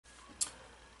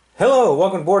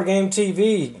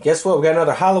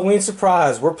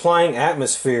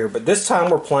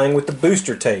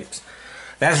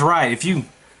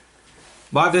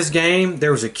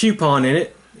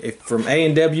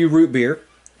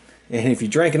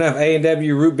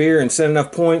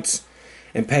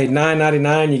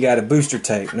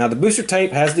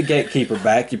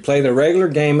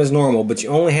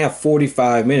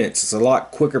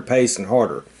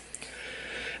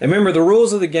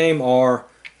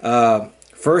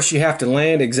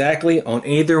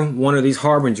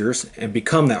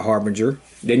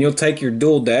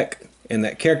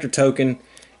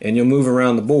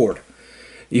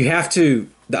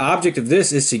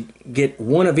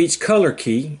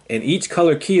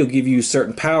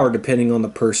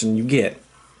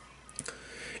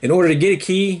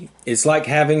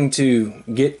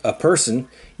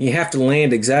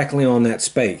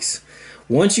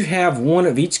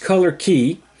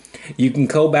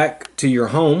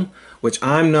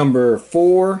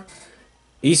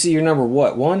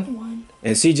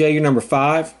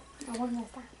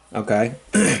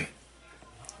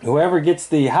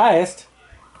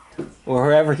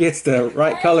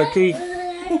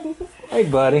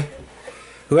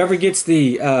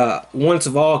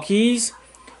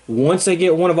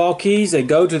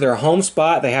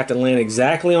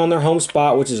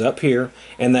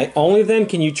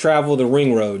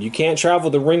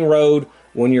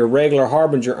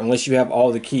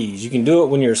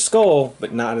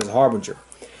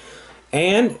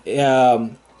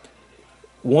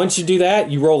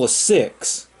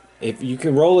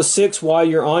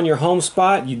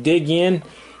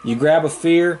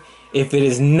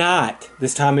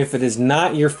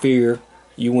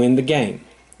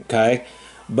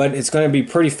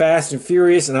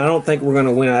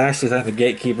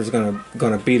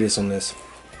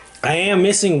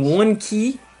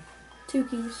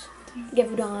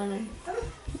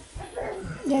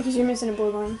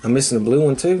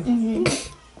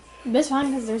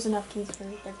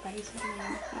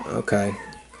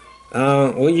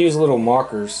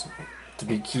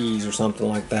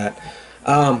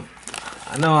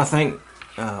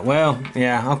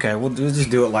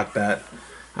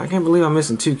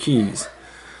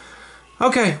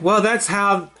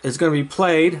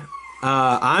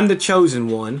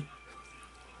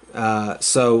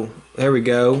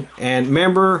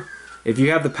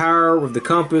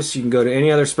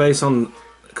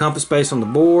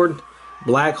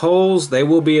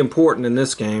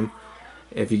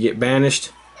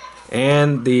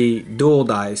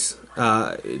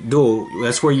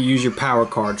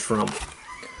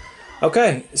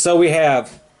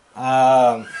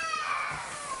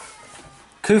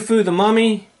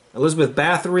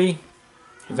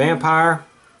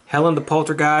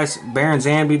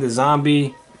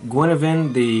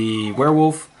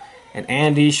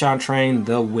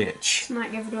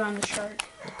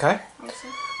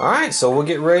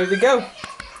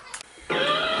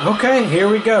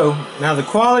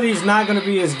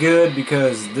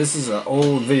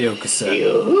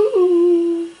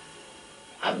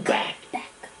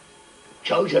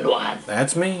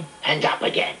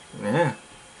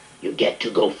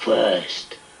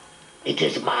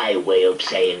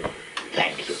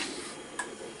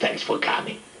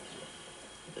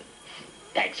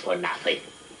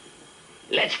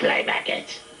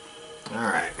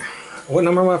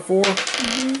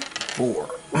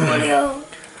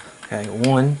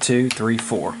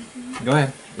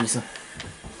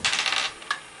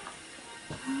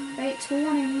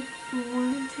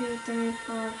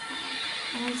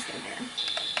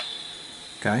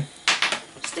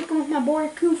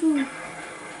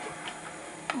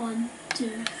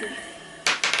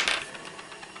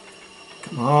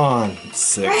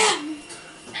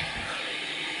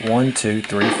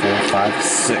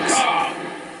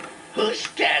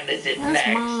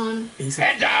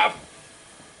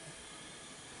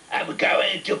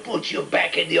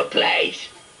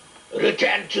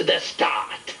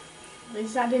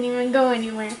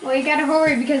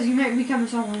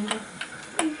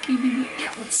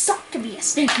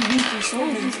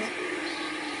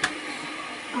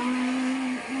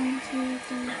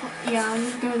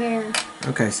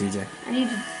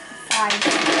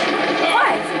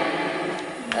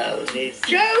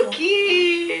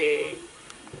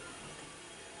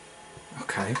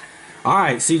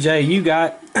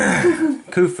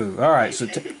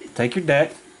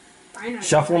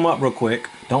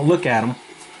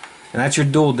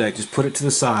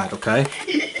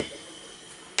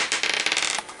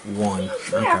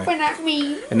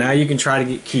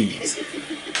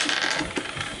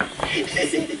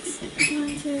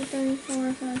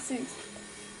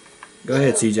Go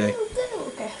ahead, CJ.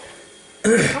 Okay.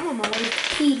 I'm on my way to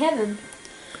key heaven.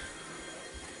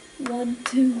 1,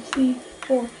 2, 3,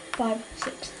 4, 5,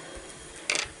 6.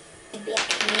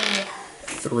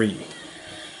 3.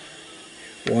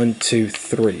 1, 2,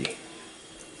 3.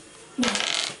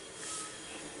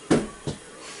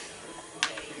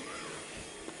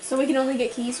 So we can only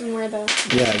get keys from where the...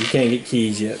 Yeah, you can't get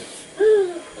keys yet.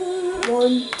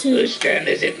 1, 2... Whose turn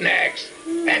is it next?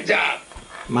 Hands up!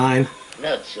 Mine.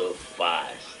 Not so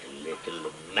fast,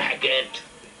 little maggot.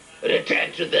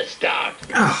 Return to the start.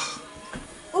 Oh,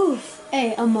 Oof.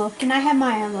 Hey, can I have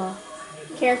my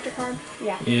character card?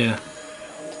 Yeah. yeah.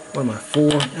 What am I,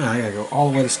 4? Oh, I gotta go all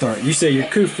the way to start. You say you're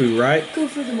Khufu, right?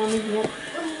 Khufu the mummy, yep.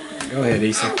 Go ahead,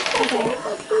 Issa. Okay.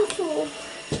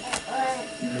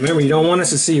 Remember, you don't want us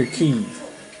to see your keys.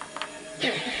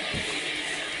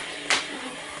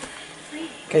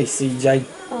 Okay, CJ.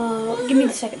 Give me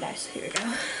the second dice. Here we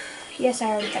go. Yes,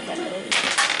 I already have that ability.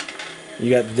 You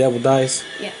got the devil dice?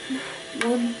 Yeah.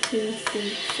 1, 2, 3,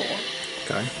 4.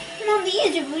 Okay. I'm on the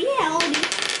edge of reality.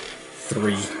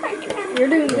 3. You're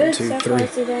doing good. 1, 2, 3.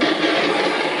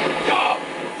 Stop!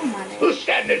 Whose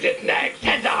turn is it next?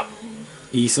 Hands up!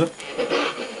 Issa.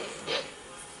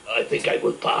 I think I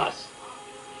will pass.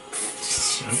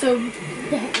 So,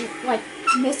 like,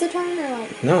 miss a turn or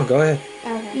like? No, go ahead.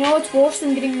 Okay. You know what's worse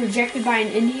than getting rejected by an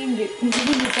Indian?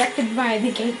 Getting rejected by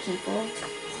the gatekeeper.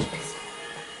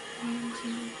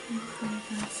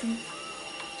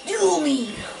 Duel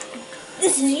me!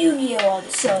 This is Yu-Gi-Oh! All of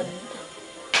a sudden.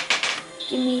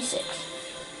 Give me 6.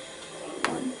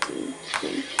 1, 2,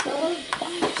 3, 4,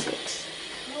 5, 6.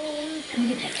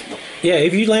 Yeah,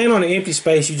 if you land on an empty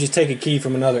space, you just take a key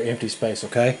from another empty space,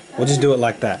 okay? We'll just do it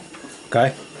like that,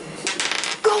 okay?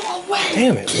 Go away!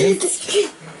 Damn it, man.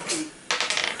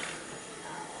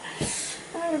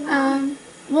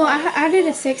 Well, I did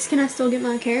a 6. Can I still get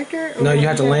my character? No, you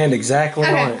have to land exactly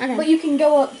on it. Okay. But you can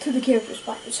go up to the character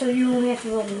spot, so you only have to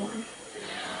roll 1.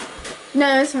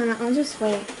 No, it's fine. I'll just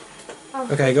wait.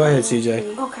 Okay, go ahead,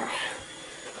 CJ. Okay.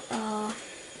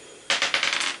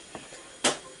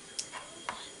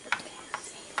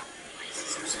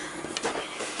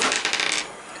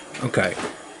 Okay.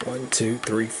 1, 2,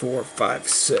 3, 4, 5,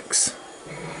 6.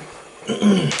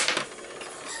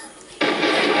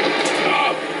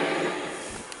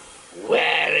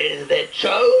 Where is the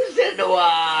chosen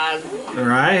one?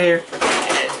 Right here.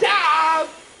 Hands up!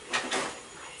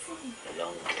 A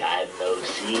long time no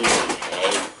see,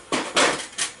 eh?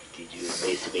 Did you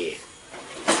miss me?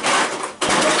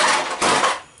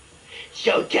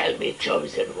 So tell me,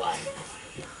 chosen one,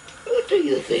 who do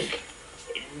you think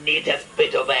needs a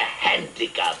bit of a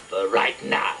handicap right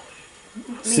now?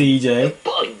 CJ.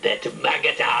 Point that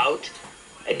maggot out,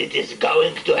 and it is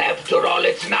going to have to roll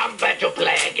its number to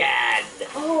play again.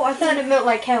 Oh, I thought it meant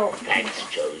like help. Thanks,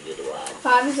 chosen one.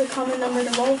 5 is a common number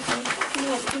to roll.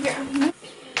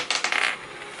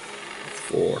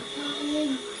 4.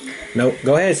 Nope.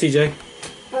 Go ahead, CJ.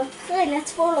 Okay,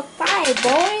 let's roll a 5,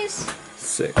 boys.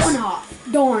 6. 1 off.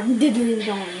 Darn, diddly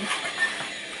darn.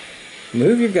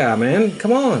 Move your guy, man.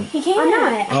 Come on. He can't. I'm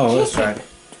not. Oh, that's right.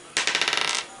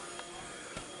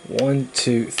 1,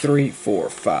 2, 3, 4,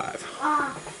 5.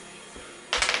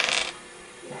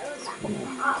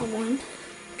 1.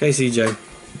 Okay, CJ.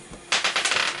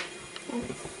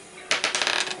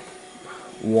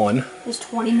 1. It's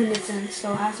 20 minutes in,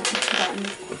 still hasn't gotten.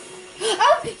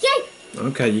 Oh, yay!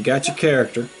 Okay, you got your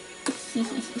character.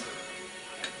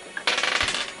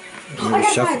 Remember,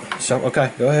 shuffle.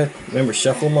 Okay, go ahead. Remember,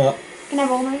 shuffle them up. Can I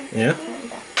roll mine? Yeah. 1,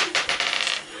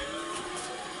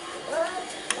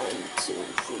 2,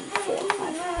 3, 4,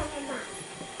 5.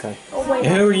 Okay. Oh, wait.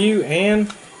 And who are you, Ann?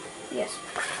 Yes.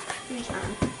 Your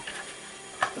turn.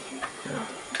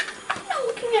 I'm not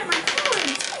looking at my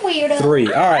cards. Weirdo.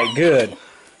 3. All right, good.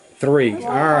 3. All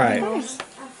right.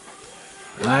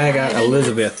 I got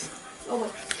Elizabeth. Oh,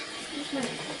 wait.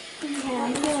 Yeah,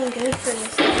 I'm feeling good for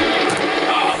this.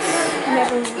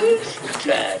 Whose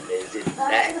turn is it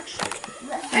next?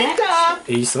 Hands up!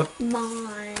 Issa.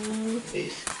 Mine.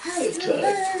 It's her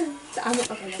turn.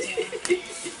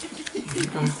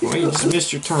 Well, you just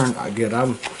missed your turn. Good.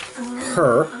 I'm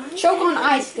her. Choke on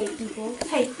ice skate, people.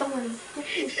 Hey, don't worry.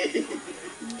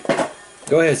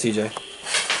 Go ahead, CJ.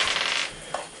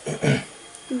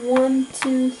 1,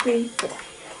 2, 3, 4.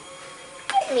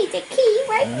 Give me the key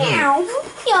right now,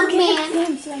 young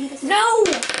man. No!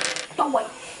 Don't wait.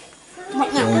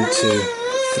 Right now. 1, 2,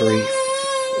 3.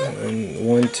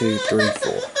 1, 2, 3,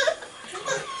 4.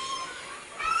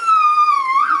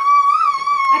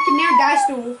 I can now dice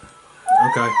duel.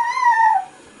 Okay.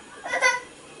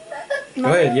 Go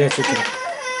ahead. Yes, you can.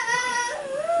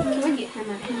 Can we get him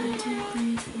out?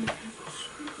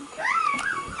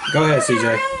 Go ahead,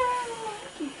 CJ.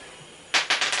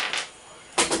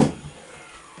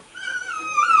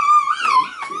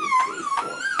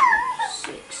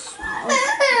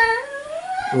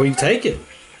 Well, you take it.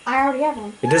 I already have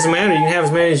one. It doesn't matter. You can have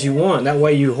as many as you want. That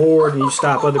way you hoard and you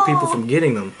stop other people from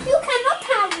getting them. You cannot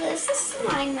have this. This is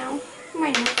mine now.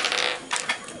 Mine now.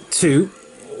 2.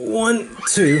 1,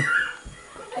 2.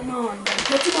 Come on,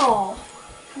 put them all.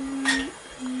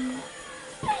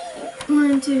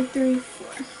 1, 2, 3, 4.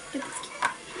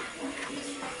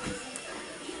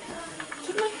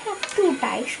 Can I have 2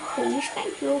 dice, please?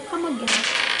 Thank you. Come again.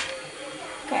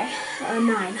 Okay,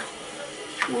 9.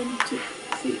 1, 2,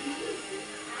 3,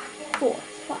 4,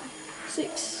 5,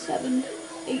 6, 7,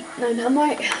 8, 9. I'm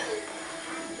right.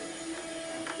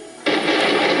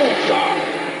 So,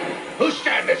 whose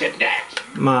turn is it next?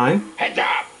 Mine. Heads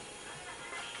up!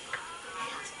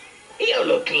 You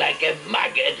look like a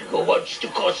maggot who wants to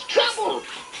cause trouble.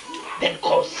 Then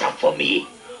cause some for me.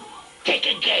 Take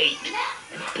a gate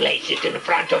and place it in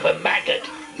front of a maggot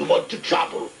you want to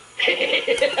trouble.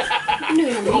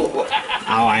 Oh,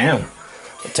 I am.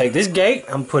 I'll take this gate,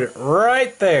 I'm put it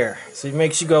right there. So it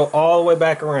makes you go all the way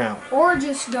back around. Or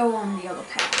just go on the other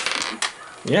path.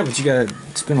 Yeah, but you gotta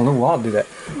spend a little while to do that.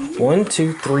 1,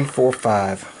 2, 3, 4,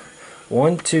 5.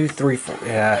 1, 2, 3, 4.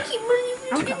 Yeah. 2,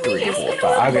 3, 4, 5.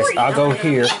 I guess I'll go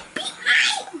here.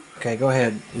 Okay, go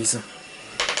ahead, Issa.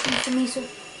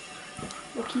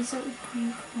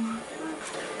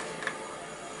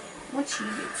 What's she do?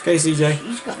 Okay, CJ.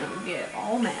 She's gonna get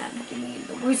all mad. Give me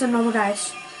the where's another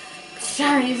dice?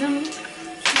 Sorry, I'm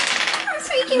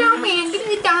freaking out, man. Give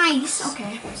me the dice.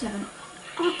 Okay, 7.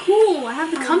 Oh, cool. I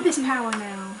have the compass power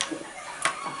now.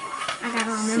 I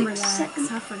gotta remember 6, that, 'cause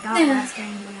 7. I forgot last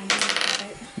game when I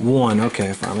did it. 1. Okay,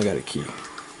 I finally got a key.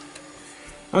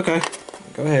 Okay,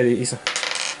 go ahead, Issa.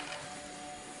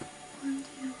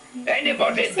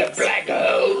 Anybody in the black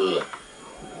hole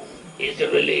is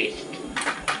released.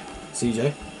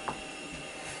 CJ.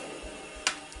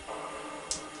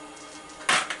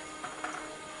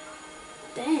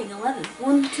 Dang, 11.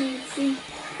 1, 2, 3,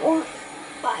 4,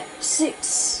 5, 6,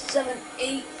 7,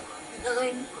 8,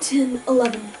 9, 10,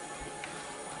 11.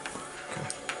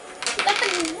 Got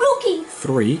the rookie.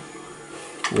 3.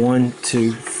 1,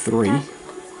 2, 3.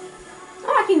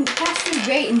 Oh, I can pass through the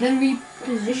gate and then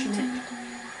reposition it.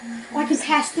 Oh, I can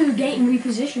pass through the gate and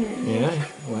reposition it. Yeah,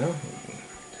 well,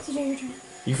 CJ, your turn.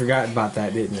 you forgot about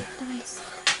that, didn't you? Dice.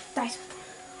 Dice.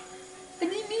 I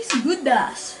need me some good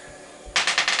dice.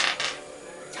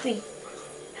 3.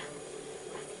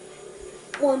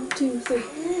 1, 2, 3.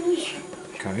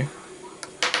 Okay.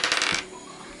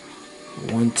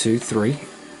 1, 2, 3. 1,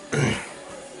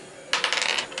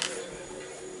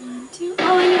 2.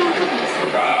 Oh, I need more cookies.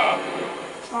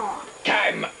 Oh.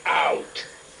 Time out.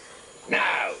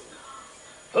 Now,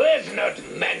 who has not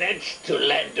managed to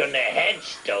land on a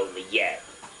headstone yet?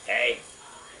 Eh?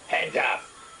 Hands up.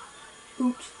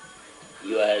 Oops.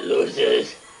 You are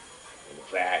losers. In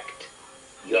fact,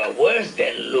 you are worse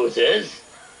than losers.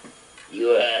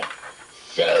 You are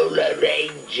Solar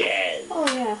Rangers. Oh,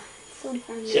 yeah. So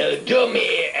funny. So do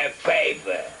me a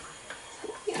favor.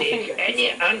 Take any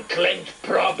unclaimed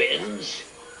province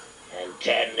and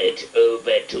turn it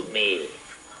over to me.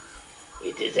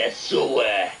 It is a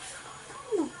sewer.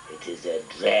 It is a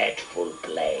dreadful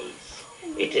place.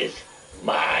 It is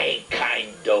my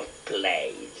kind of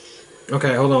place.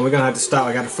 Okay, hold on. We're gonna have to stop.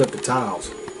 I gotta flip the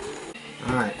tiles.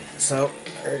 Alright, so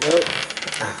there we go.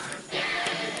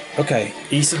 Okay,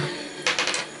 Issa.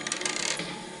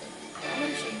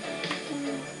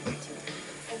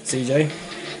 CJ.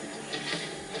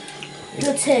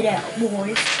 Let's head out,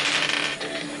 boys.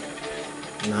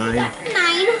 9. 9.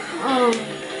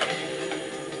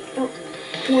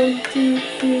 1, 2,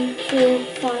 3, 4,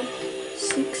 5,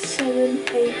 6, 7,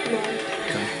 8, 9.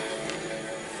 Okay.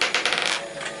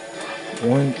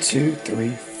 1, 2,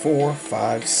 3, 4,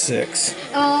 5, 6. If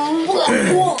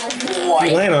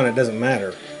you land on it, doesn't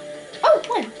matter. Oh,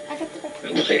 1. I got the back.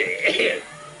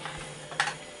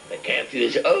 The curfew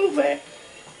is over.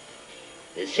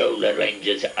 The Solar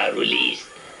Rangers are released.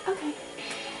 Okay.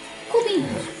 Cool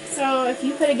beans. So if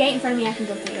you put a gate in front of me, I can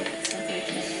go through it. So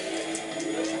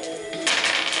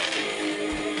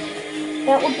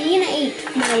That would be an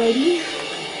 8, my lady. 1,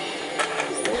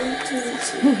 2,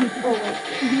 3. Oh, wait.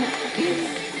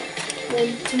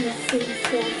 1, 2, 3,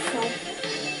 4, 5,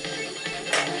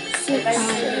 6,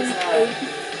 7, 8.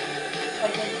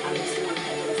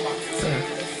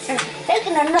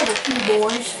 Taking another 2,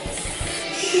 boys.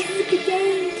 Look at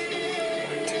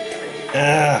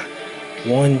that.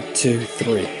 1, 2,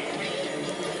 3.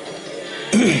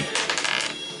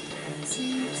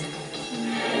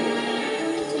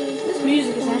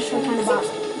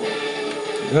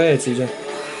 Go ahead, CJ.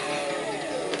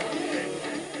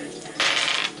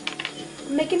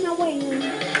 I'm making my way in.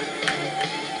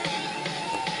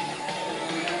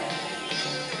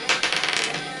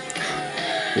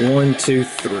 One, two,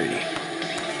 three.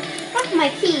 That's my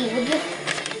key, would you?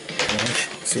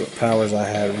 Let's see what powers I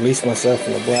have. Release myself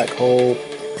from the black hole.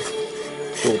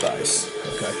 Full dice.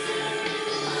 Okay.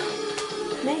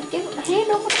 Man,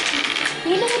 hand over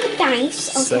the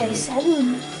dice. Okay,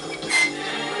 7.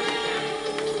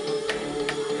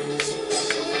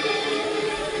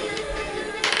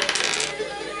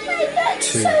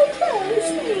 Two. So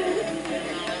close, man.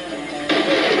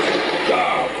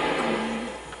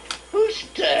 Whose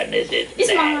turn is it It's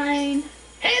next? mine.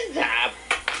 Hands up.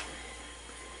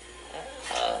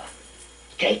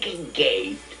 Take a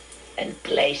gate and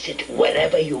place it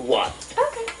wherever you want.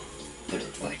 Okay. Put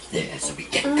it right there so we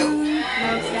can No,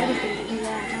 Daddy's gonna do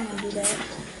that. I'm gonna do that.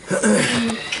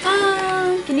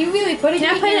 Can you really put it?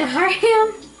 Can I put it? Hard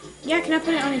him? Yeah, can I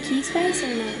put it on a key space or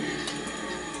no?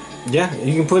 Yeah,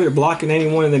 you can put it blocking any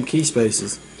one of them key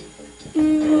spaces. I'll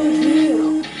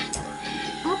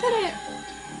put it.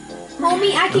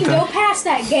 Homie, I can Okay. go past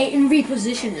that gate and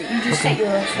reposition it. You just set your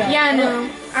stuff. Yeah, I know.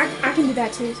 I can do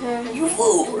that too. So. You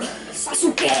fool!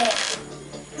 Sasuke!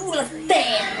 You look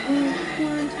dead! 1,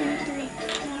 2, 3. I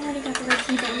already got the red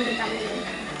key, but I'm gonna got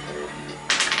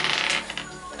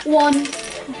 1.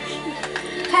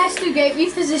 Pass through gate,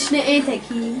 reposition it, and take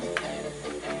key.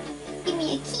 Give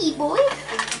me a key, boy.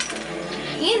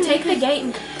 And take the gate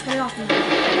and cut it off.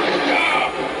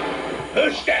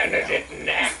 Whose turn is it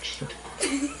next?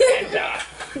 Hands up.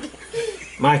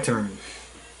 My turn.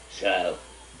 So,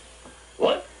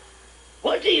 what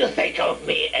do you think of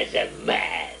me as a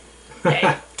man?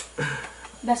 Eh?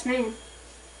 Best man.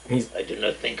 I do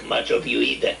not think much of you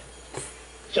either.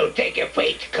 So take a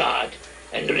fate card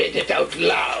and read it out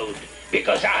loud,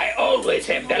 because I always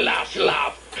have the last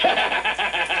laugh.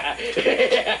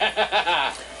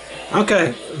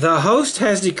 Okay, the host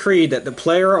has decreed that the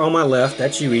player on my left,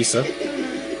 that's you, Issa,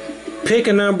 pick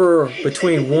a number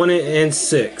between 1 and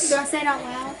 6. Do I say it out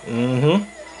loud?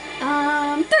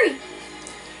 Mm-hmm. 3.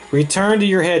 Return to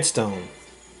your headstone.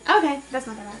 Okay, that's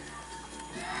not that bad.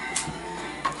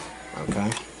 Okay.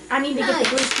 I need to get the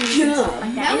blue keys and stuff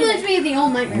like that. That reminds me of the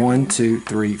old nightmare. 1, 2,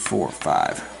 3, 4,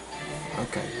 5.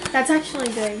 Okay. That's actually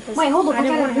good. 'Cause Wait, hold on. I I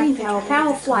didn't got want a to green have power. to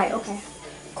Power flight. Okay.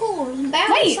 Cool.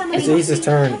 Wait, It's Issa's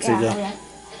turn, Yeah, CJ. okay.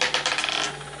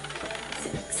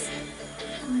 6.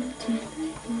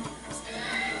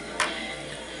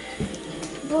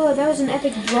 Bro, that was an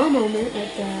epic drum moment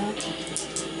right there.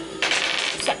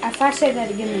 So, if I say that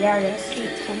again, the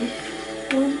RS8's coming.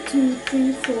 1, 2,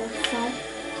 3, 4, 5,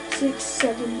 6,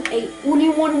 7, 8.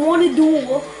 Anyone want to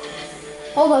duel?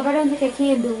 Hold up, I don't think I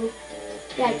can duel.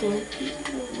 Yeah, I can.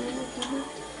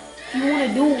 You want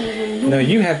to duel? Then duel. No,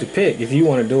 you have to pick if you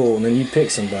want to duel, and then you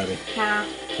pick somebody. Nah.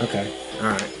 Okay. All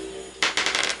right.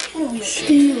 What do you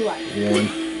feel like? 1.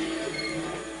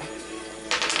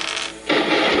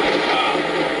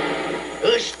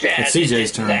 Whose turn It's is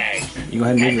CJ's it turn. next? You go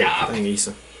ahead and move Hands your up. thing,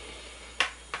 Issa.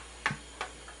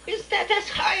 Is that as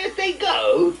high as they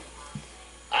go?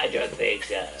 I don't think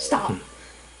so. Stop.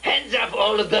 Hands up,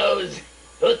 all of those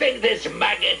who think this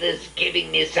maggot is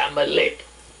giving me some lip.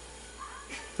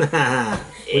 We both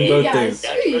do. guys.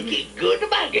 Not looking good,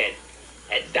 maggot.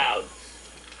 Heads down.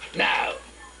 Now,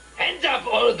 hands up,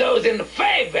 all those in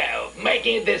favor of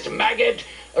making this maggot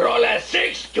roll a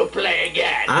 6 to play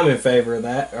again. I'm in favor of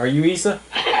that. Are you, Issa?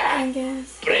 I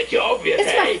guess. Pretty obvious,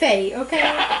 It's my eh? fate, okay?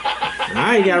 All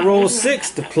right, you got to roll a 6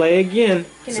 to play again.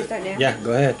 Can I start now? Yeah,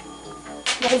 go ahead.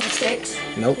 Roll the 6.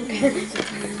 Nope.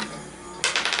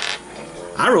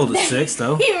 I rolled a 6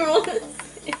 though.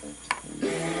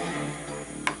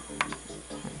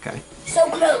 Okay. So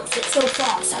close, it's so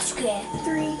far, Sasuke.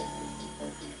 3.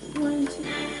 1, 2,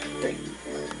 3.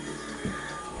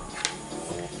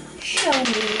 Show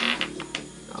me.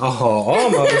 Oh,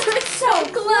 almost. So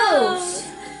close.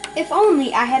 If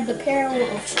only I had the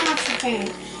parallel of Sasuke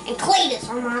and Cletus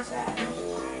on my side.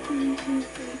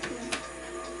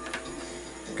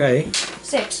 Okay.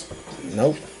 6.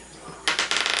 Nope.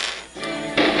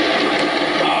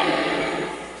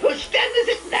 Whose turn is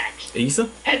it next? Issa?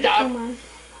 Hands up. Come on.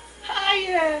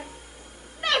 Higher.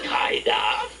 Not high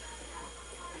enough.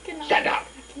 I cannot. Stand up.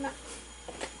 I cannot.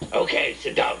 Okay,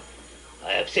 sit down.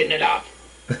 I have seen enough.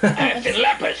 I have seen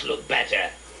lepers look better.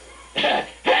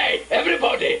 Hey,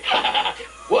 everybody!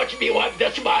 Watch me wipe the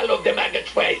smile off the maggot's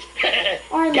face.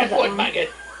 Oh, I love Guess that what, one. maggot?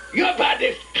 You're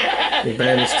banished. You're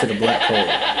banished to the black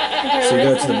hole. So you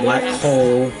go to the black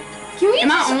hole, Can we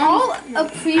Am I just on? all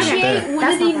appreciate there. one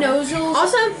of the nozzles?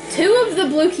 Also, 2 of the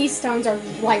blue keystones are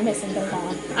like missing. They're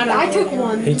gone. I don't know I where took they are.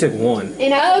 one. He took one.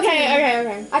 And I took two.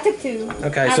 Okay. I took 2.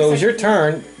 Okay, so it was your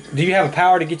turn. Do you have a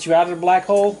power to get you out of the black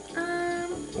hole?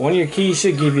 One of your keys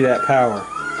should give you that power.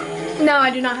 No, I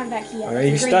do not have that key yet. Are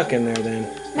you stuck in there then?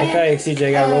 Okay,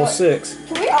 CJ got roll 6.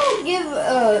 Can we all give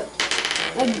a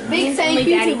big thank Only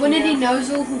you Daddy to Winnie can.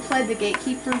 Nozzle who played the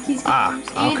gatekeeper of these games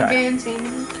and okay. Baron's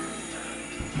family.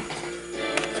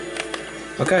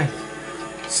 Okay.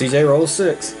 CJ roll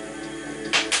 6.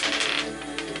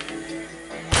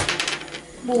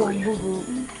 Boom, boom,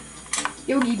 boom.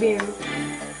 Yogi Bear.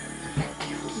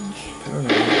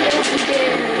 Yogi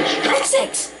Bear. Roll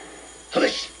 6.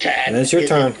 Whose turn And it's your is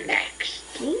turn. it next?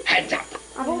 Hands up.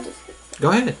 I rolled it. Go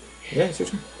ahead. Yeah, it's your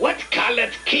turn. What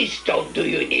colored keystone do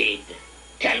you need?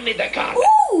 Tell me the color.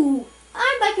 Ooh!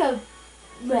 I'd like a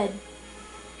red.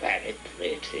 Very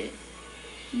pretty.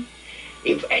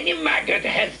 If any maggot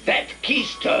has that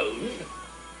keystone,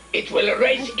 it will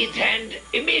raise its hand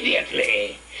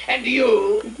immediately. And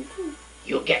you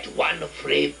get 1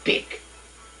 free pick.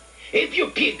 If you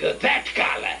pick that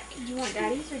color, Do you want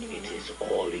Daddy's or do you it want is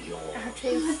all yours. I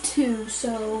have 2,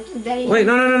 so Daddy. Wait,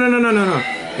 no.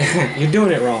 You're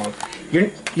doing it wrong. You're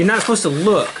not supposed to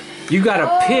look. You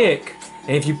gotta pick,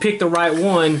 and if you pick the right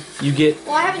one, you get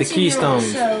Well, I haven't the seen yours,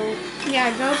 keystones. so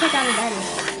Yeah, go pick out a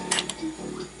Daddy's.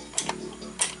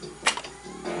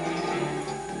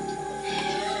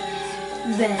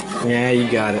 then Yeah, you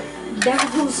got it.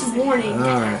 Devil's warning.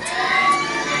 Alright.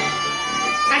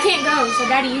 I can't go, so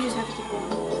Daddy, you just have to keep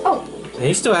going. Oh,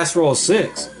 He still has to roll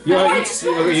 6. You, No, I you- just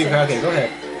rolled you- 6. okay, go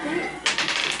ahead.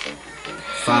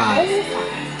 5.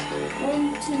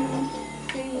 1, 2,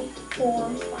 3, 4,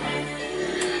 5.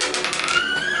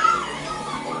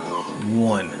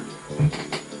 1.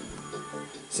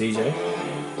 CJ?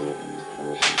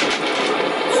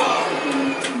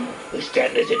 Whose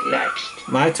turn is it next?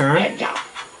 My turn. Hands up.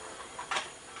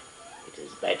 It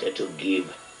is better to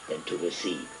give than to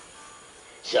receive.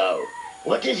 So,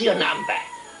 what is your number?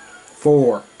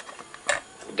 4.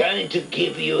 I'm going to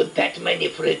give you that many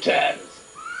free turns.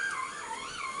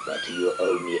 But you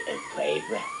owe me a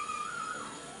favor.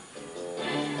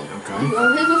 Okay. You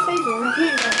owe him a favor. I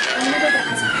can't go. I'm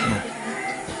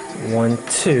gonna go. 1,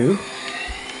 2.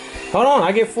 Hold on,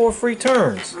 I get 4 free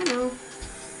turns. I know.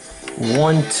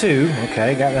 1, 2.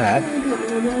 Okay, got that.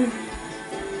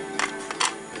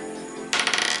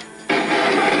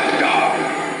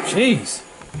 Jeez.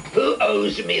 Who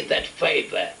owes me that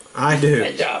favor? I do.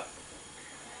 Hands up.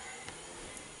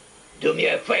 Do me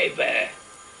a favor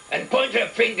and point a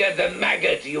finger at the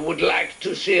maggot you would like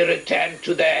to see return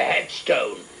to their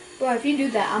headstone. Well, if you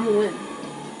do that, I'm gonna win.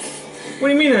 What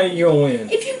do you mean that you're gonna win?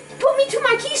 If you put me to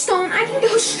my keystone, I can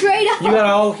go straight up. You got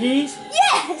all keys?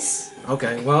 Yes!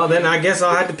 Okay, well then I guess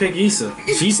I'll have to pick Issa.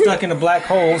 She's stuck in a black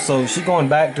hole, so she's going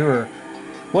back to her.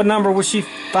 What number was she?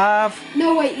 5?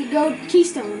 No, wait, you go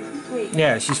keystone. Wait.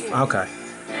 Yeah, she's okay.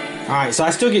 Alright, so I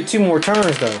still get 2 more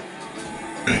turns though.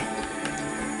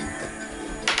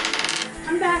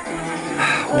 I'm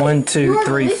back. 1, 2,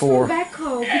 3, 4.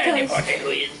 Backhoe because Anybody who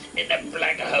is in a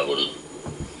black hole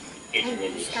is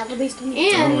released. Got released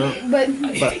me. and but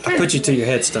But I put you to your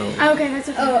headstone. Okay, that's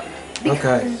okay.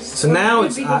 Okay, so now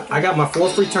it's I got my 4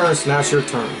 free turns, so now it's your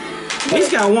turn.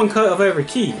 He's got 1 cut of every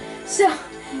key. so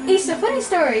it's a funny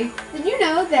story. Did you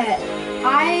know that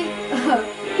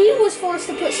he was forced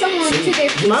to put someone to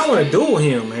their You might want to duel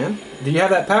him, man. Do you have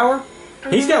that power?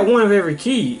 He's got 1 of every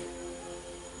key.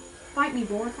 Fight me,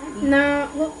 boy, fight me. No,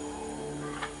 well,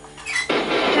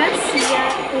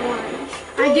 that's orange.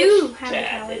 I do have the Turn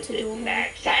power is to it do it.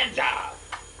 next. Hands up.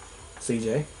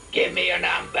 CJ. Give me your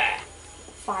number.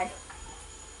 5.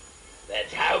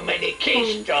 That's how many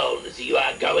keystones you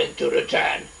are going to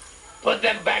return. Put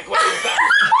them back where you found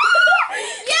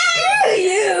Yeah,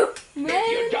 you. If you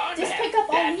Man, don't just have pick up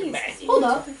all that these. many, Hold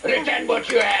up. return what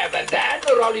you have and then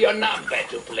roll your number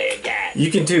to play again. You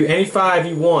can do any 5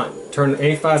 you want. Turn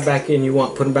any 5 back in you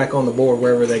want. Put them back on the board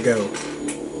wherever they go.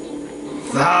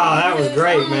 Ah, that was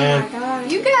great, man.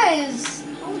 You guys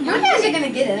are gonna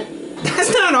get it.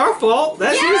 That's not our fault.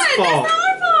 That's his fault. That's not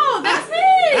our fault. That's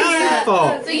his. That's his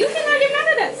fault. So you cannot get mad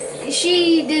at us.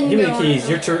 She didn't. Give me go the on keys.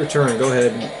 it. Your turn. Go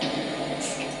ahead.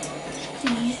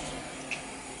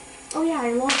 Oh yeah,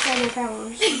 I lost all my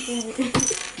powers.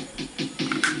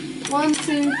 1,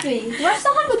 2, 3. Do I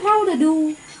still have the power to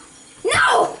do?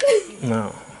 No!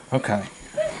 No. Okay.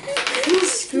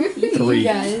 Screw you, 3. you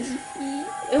guys.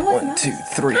 It was 1, 2,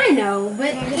 3. I know,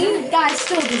 but you guys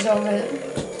still deserve it.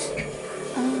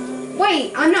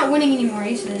 Wait, I'm not winning anymore,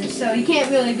 Aces, so you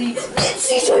can't really be.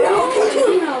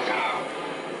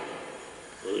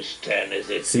 Whose turn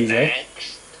is it CJ.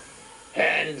 next?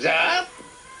 Hands up.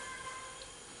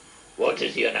 What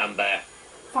is your number?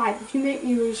 5. If you make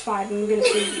me lose 5, I'm gonna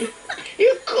sue you.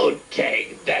 You could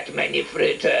take that many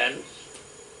free turns.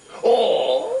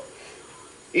 Or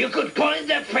you could point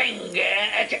the finger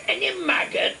at any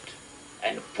maggot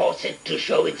and force it to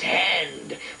show its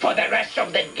hand for the rest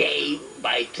of the game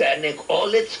by turning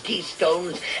all its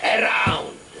keystones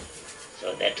around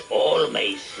so that all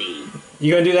may see.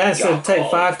 You gonna do that instead of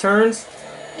take 5 turns?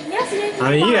 Yes, it is.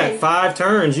 I mean, you got 5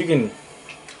 turns. You can.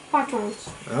 5 turns.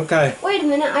 Okay. Wait a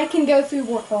minute, I can go through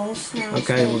work halls now.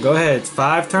 Okay, well, go ahead. It's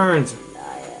 5 turns.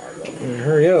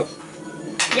 Hurry up.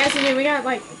 Yes, it is. We got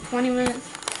like 20 minutes.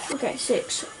 Okay,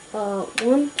 6.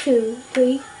 1, 2,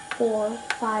 3, 4,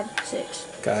 5, 6.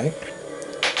 Okay.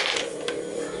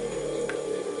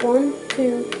 1,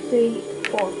 2, 3,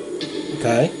 4.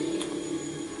 Okay.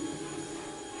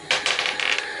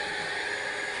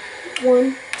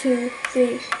 1, 2,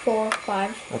 3, 4,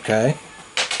 5. Okay.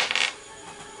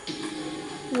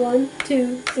 1,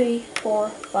 2, 3, 4,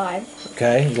 5.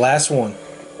 Okay. Last one.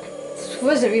 This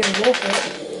wasn't even worth it.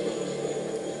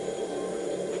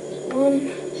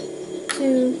 1,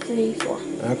 2, 3, 4.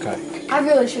 Okay. I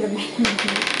really should have made him.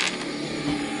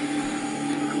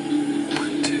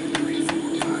 1, 2, 3,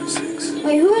 4, 5, 6.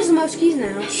 Wait, who has the most keys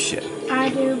now? Shit. I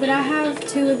do, but I have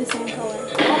 2 of the same color.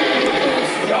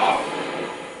 So,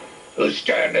 whose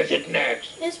turn is it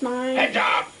next? It's mine. Hands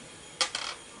up.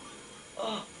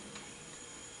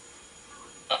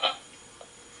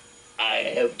 I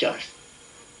have just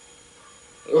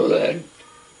learned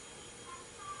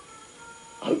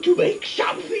how to make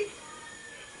something.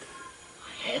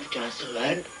 I have just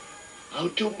learned how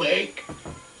to make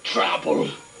trouble.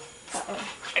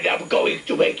 And I'm going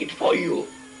to make it for you.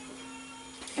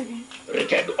 Okay.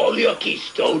 Return all your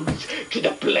keystones to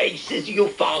the places you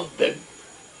found them.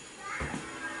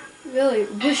 Really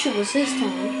wish it was his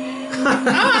turn. Oh,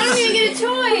 I don't even get a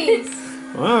choice.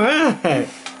 All right.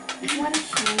 What a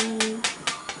shame.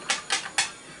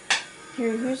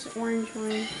 Here's the orange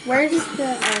one. Where's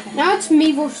the... Okay. Now it's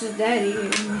me versus Daddy,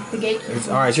 the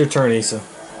gatekeeper. All right, it's your turn, Issa.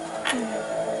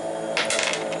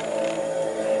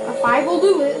 A 5 will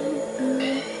do it.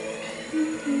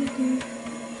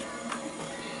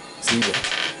 CJ.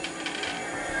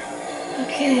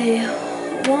 Okay.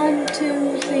 1,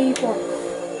 2, 3, 4.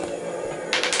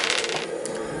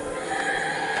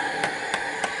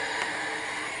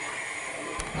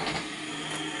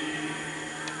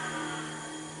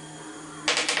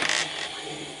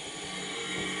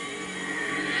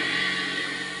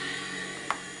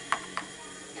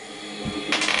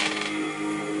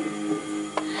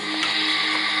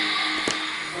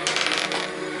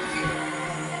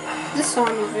 This song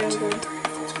is very good.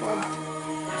 It's called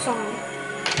Song.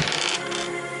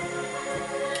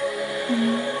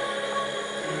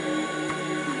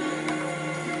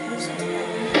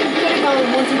 Could have gone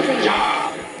 1, 2, 3.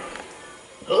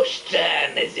 Whose turn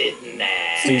is it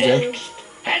next? CJ.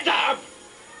 Hands up!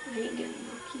 I ain't getting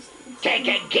more keys. Take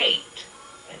a gate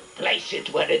and place it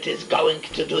where it is going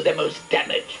to do the most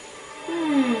damage.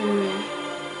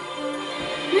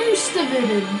 Most of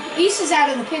it. Issa's out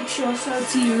of the picture, so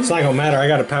it's you. It's not gonna matter. I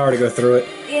got the power to go through it.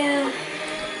 Yeah.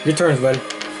 Your turns, buddy.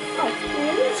 Oh,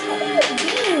 let's go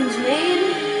games,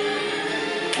 man.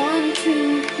 1,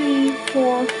 2, 3,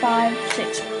 4, 5,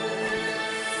 6.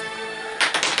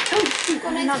 Oh, shoot,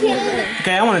 gonna kill it.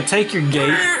 Okay, I want to take your gate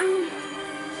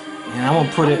and I'm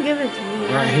gonna put it Give it to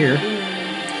me. right here. 2,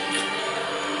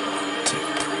 3,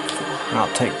 4. And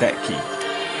I'll take that key.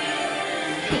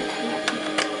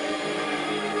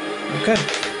 Okay. 1.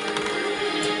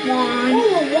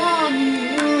 Oh, 1.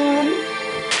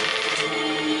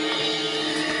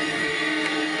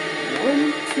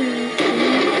 1, 2, 3,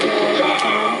 4,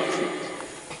 5,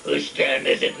 6. Whose turn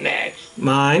is it next?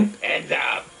 Mine. Hands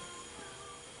up.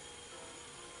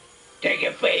 Take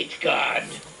a fate card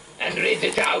and read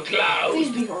it out loud.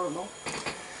 Please be horrible.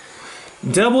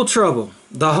 Double trouble.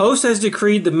 The host has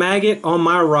decreed the maggot on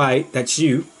my right, that's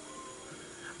you,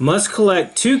 must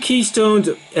collect 2 keystones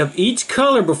of each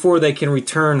color before they can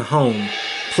return home.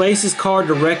 Place his card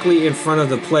directly in front of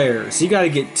the player. So you got to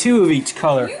get 2 of each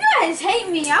color. You guys hate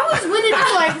me. I was winning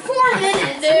for like 4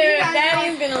 minutes. Dude,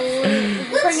 Daddy's gonna lose.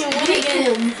 Freaking win Let's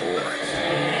again. him.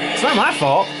 It's not my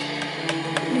fault.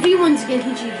 If he wins again,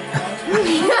 he cheated.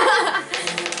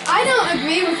 I don't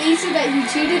agree with Issa that he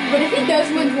cheated, but if he does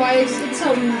win twice, it's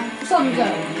something's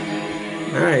up.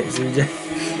 Alright, CJ.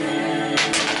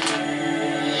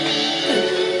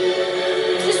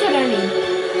 Just what I mean.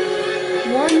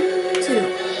 1, 2.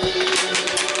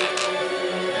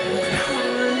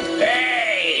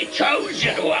 Hey,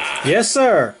 chosen one. Yes,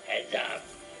 sir. Heads up.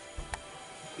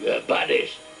 You're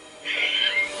punished.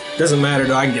 Doesn't matter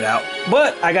though, I can get out.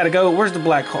 But I gotta go. Where's the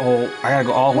black hole? I gotta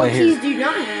go all the way What here. keys do you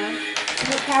not have?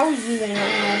 What powers do they not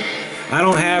have? I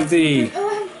don't have the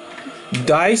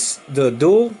dice, the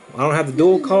dual. I don't have the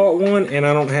dual call one, and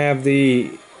I don't have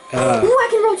the Ooh, I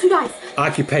can roll 2 dice.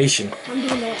 occupation. I'm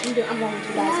doing that. I'm rolling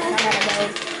 2 dice. I gotta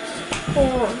go.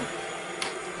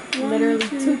 4. Literally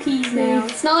 2 keys now.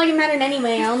 It's not like it mattered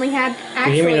anyway. I only had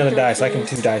actually. Give me another 3 dice. I can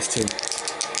keys. 2 dice too.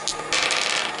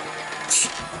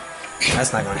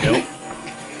 That's not gonna help.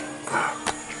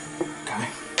 Okay.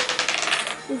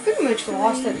 We're pretty much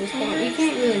lost at this point. You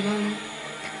can't really run.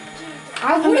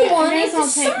 I would have won. I guess I'll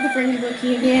take the friendly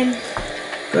bookie again.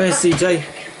 Go ahead, CJ.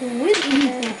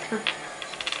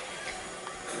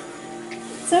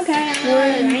 It's okay.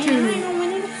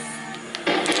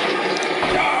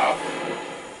 Stop!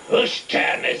 Whose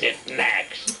turn is it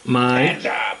next? Mine. Hands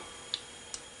up.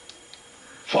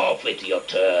 Forfeit your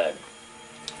turn.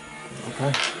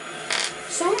 Okay.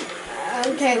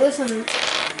 Okay, listen.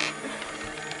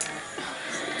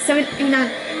 7, 8, 9.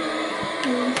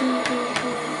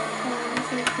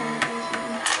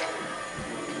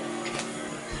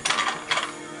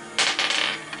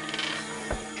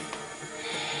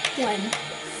 1.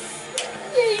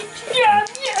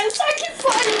 Yes, I can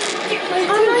finally get my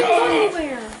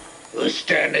anywhere. Whose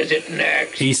turn is it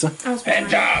next? Isa.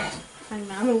 Hands up. I'm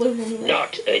gonna lose anyway.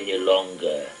 Not any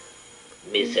longer.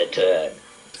 Miss a turn.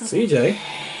 CJ.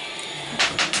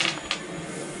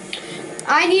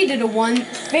 I needed a 1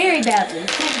 very badly.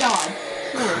 Thank God.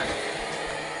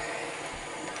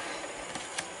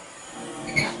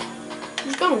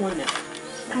 He's gonna win now.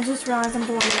 I just realized I'm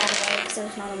blowing it all away because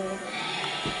there's not a way to go.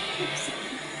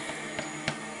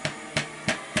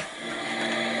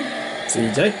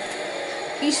 CJ.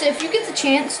 You said if you get the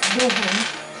chance, go home.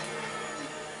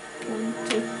 1,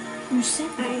 2. You said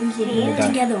I Okay.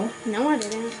 together. No, I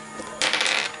didn't.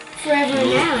 Forever and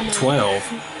now. 12.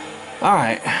 All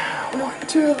right.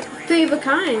 2, 3 of a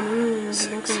kind.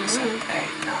 6, 7,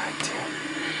 8, 9, 10,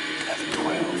 11,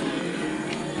 12.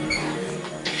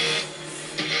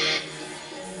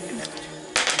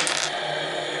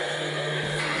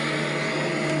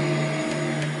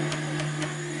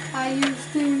 I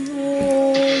used to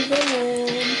roll the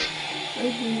one.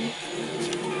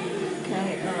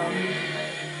 Okay,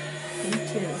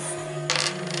 2.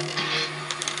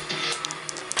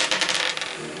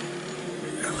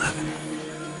 11.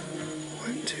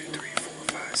 1, 2, 3, 4,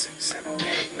 5, 6, 7,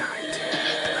 8, 9, 10,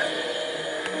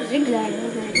 11. Zigzag.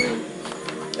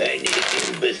 Any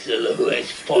imbecile who has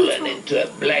fallen into a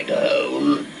black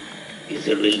hole is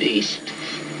released.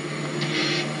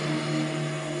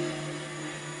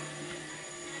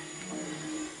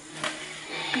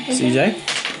 CJ.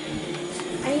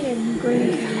 I need a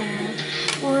green now.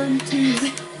 1,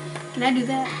 2. Can I do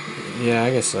that? Yeah,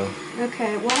 I guess so.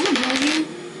 Okay, well, I'm gonna do you.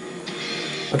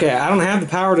 Okay, I don't have the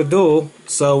power to duel,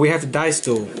 so we have to dice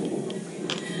duel.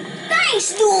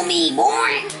 Nice duel me,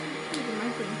 boy!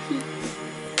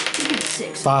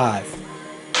 6. 5.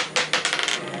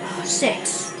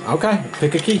 6. Okay,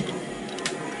 pick a key.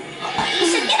 He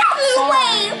said, get out of the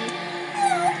way!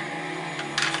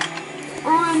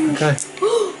 Okay.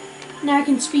 Now I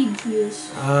can speed fuse.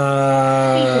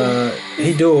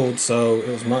 He dueled, so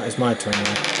it's my turn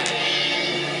now.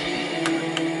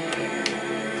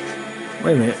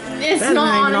 Wait a minute. It's That's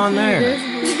not even on there.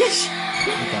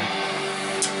 Okay.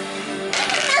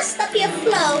 Messed up your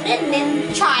flow, didn't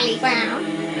it, Charlie Brown?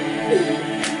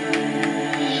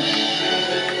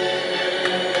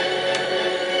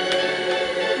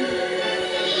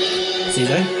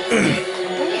 CJ?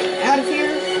 Get out of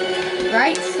here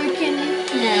right freaking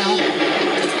now.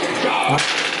 Stop.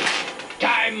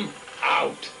 Time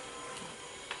out.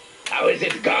 How is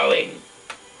it going?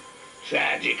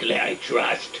 Tragically, I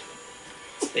trust.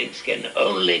 Things can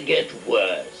only get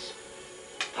worse.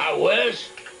 How worse?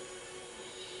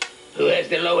 Who has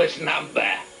the lowest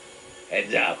number?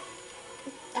 Heads up.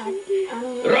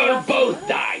 Roll both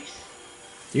dice.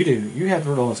 You do. You have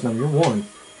the lowest number. You're 1.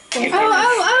 I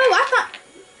thought.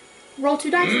 Roll 2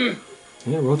 dice.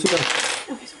 Yeah, roll 2 dice.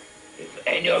 Okay, sorry. If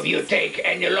any of you take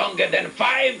any longer than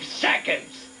 5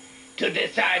 seconds to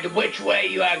decide which way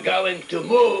you are going to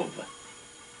move,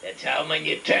 that's how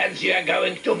many turns you are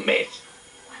going to miss.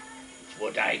 It's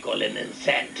what I call an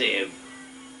incentive.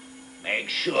 Make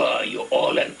sure you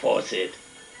all enforce it.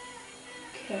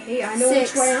 Okay, I know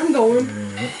which way I'm going.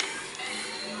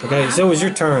 Okay, so it was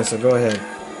your turn, so go ahead.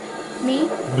 Me?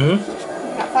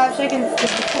 Mm-hmm. Got 5 seconds to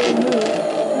fully move.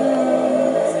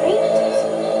 8.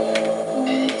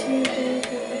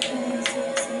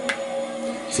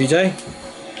 CJ?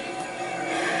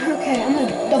 Okay, I'm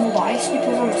gonna double dice. dice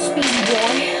because I'm a speedy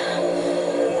boy.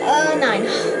 9.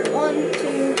 1,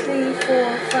 2, 3,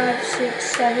 4, 5,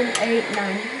 6, 7, 8,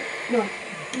 9. No,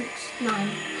 it's 9.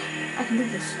 I can do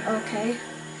this. Okay.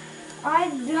 I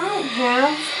don't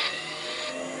have.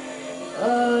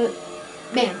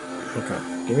 Bam. Okay.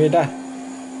 Give me a die.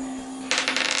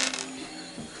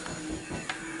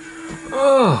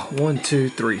 Oh, 1, 2,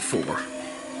 3, 4.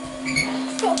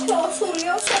 So close,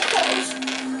 Julio. So close.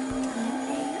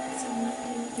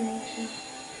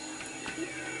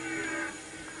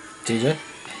 TJ?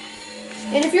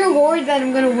 And if you're worried that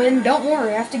I'm gonna win, don't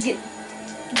worry. I have to get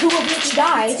 2 of each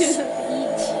dice.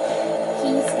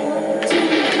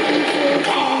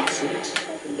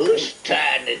 Whose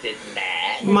turn is it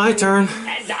now? My turn.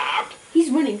 Hand up. He's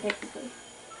winning technically.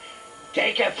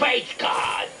 Take a face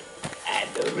card and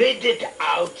read it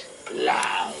out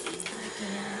loud.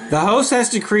 The host has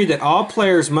decreed that all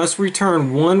players must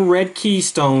return 1 red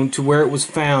keystone to where it was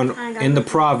found in the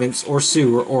province or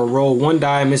sewer, or roll 1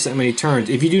 die and miss that many turns.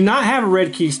 If you do not have a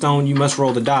red keystone, you must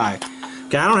roll the die.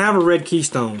 Okay, I don't have a red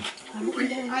keystone.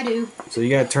 I do. So you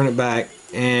gotta turn it back.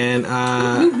 And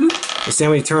let's see how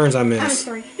many turns I missed.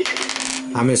 I'm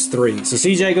 3. I missed 3. So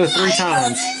CJ goes 3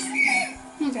 times.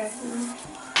 Okay.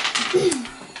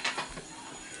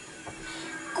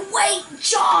 Great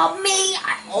job, me.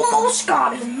 I almost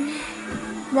got him.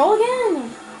 Roll again.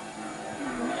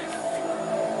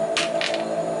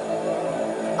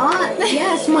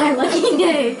 Yes, my lucky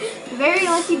day. Very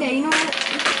lucky day. You know what?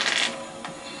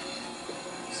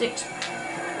 6.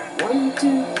 1,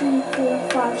 2, 3, 4,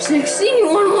 5, 6.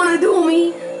 Anyone want to duel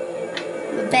me?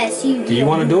 The best you. Do you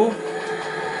want to duel?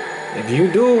 If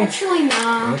you duel. Actually,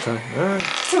 nah. Okay, alright.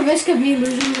 It's a risk of me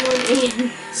losing 1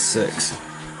 and 6.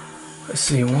 Let's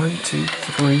see, 1, 2,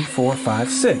 3, 4, 5,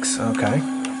 6. Okay.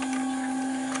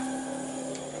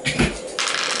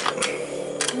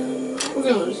 We're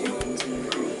gonna lose.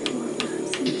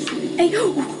 Hey, Okay,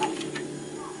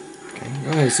 go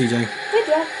ahead, CJ. Good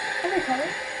job. I recovered.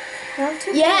 I have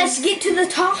 2 yes, get to the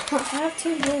top. I have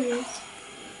 2 blues.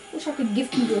 Wish I could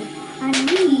gift you the I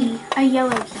need a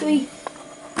yellow key.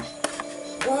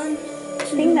 1. I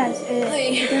think that's it.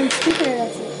 3. I'm stupid,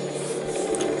 that's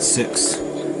it. 6.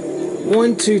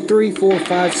 1, 2, 3, 4,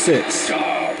 5, 6.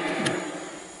 Stop.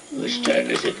 Whose turn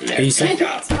is it now? Easy. Hand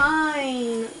up. It's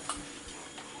mine.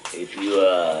 If you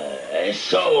are a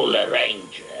soul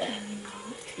ranger,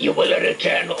 you will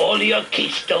return all your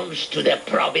keystones to the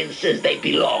provinces they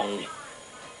belong.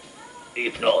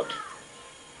 If not,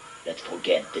 let's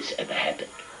forget this ever happened.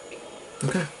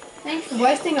 Okay. Thanks for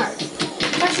wasting art.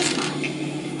 Precious time.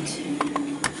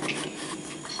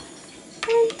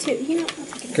 1, 2. You know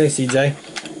what? Okay, CJ.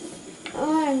 I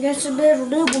guess I better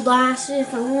double dice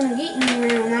if I want to get you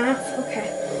real knife. Okay.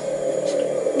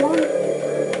 1,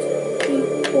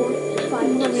 2, 4, 5.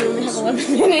 We only have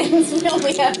 11 minutes. We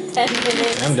only have 10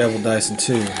 minutes. I'm double dicing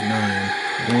too. 9.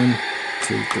 1,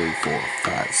 2, 3, 4,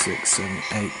 5, 6, 7,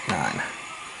 8, 9.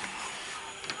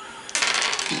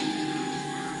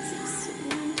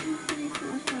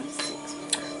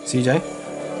 CJ?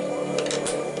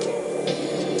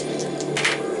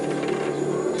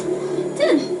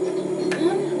 10.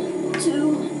 1,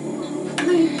 2,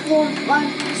 3, 4,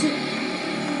 5,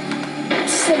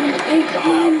 6, 7, 8,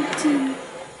 9, 10.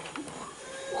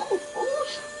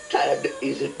 Whose turn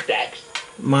is it next?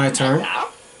 My turn. Now,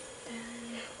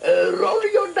 roll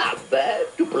your number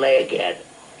to play again.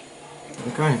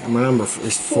 Okay, my number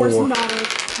is 4.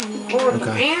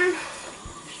 Okay. And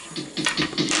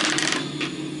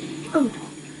Oh,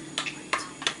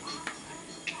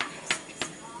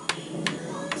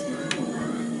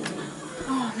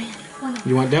 man.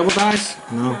 You want double dice?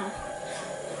 No.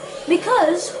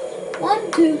 because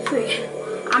 1, 2, 3.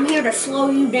 I'm here to slow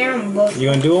you down, but You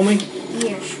gonna duel me?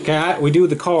 yes. Okay, we do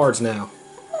the cards now.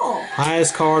 Oh.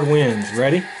 Highest card wins.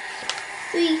 Ready?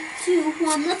 3, 2,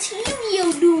 1. Let's hear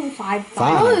you do. 5,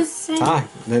 5. Tie.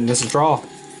 Then this is draw.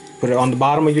 Put it on the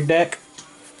bottom of your deck,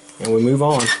 and we move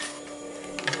on.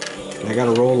 I got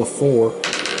to roll a 4.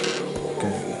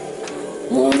 Okay.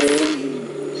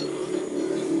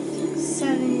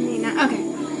 79. Okay.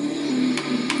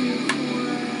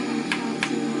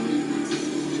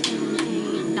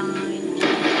 9.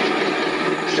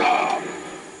 So,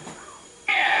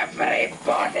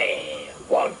 everybody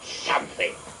wants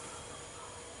something.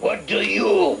 What do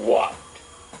you want?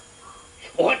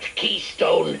 What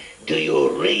keystone do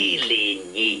you really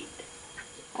need?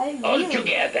 All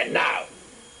together now.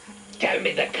 Tell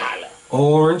me the color.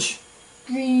 Orange.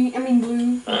 Blue.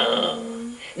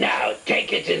 Now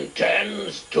take it in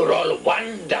turns to roll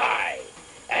 1 die.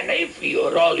 And if you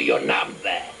roll your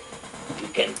number, You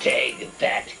can take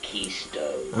that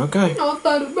keystone. Okay. I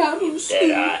thought about him. If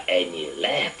there are any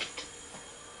left.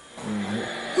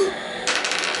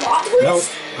 Plot twist? Nope.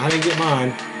 I didn't get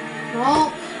mine.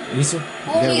 No. Issa, you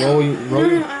Oh, gotta yeah. roll.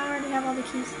 No, I already have all the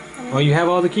keys. Oh, you have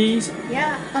all the keys?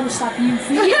 Yeah. I'm gonna stop you.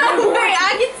 Yeah, don't worry.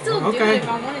 I can still do Okay. it if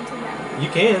I wanted to now. You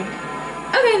can.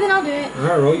 Okay, then I'll do it. All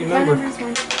right, roll your My number. number's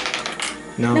 1.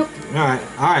 No. Nope. All right.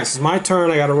 All right. So it's my turn.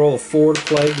 I got to roll a 4 to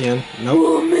play again. Nope.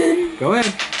 Woman. Go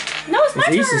ahead. No, it's my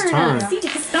It's Issa's turn. See,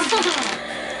 stop.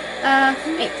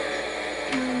 8.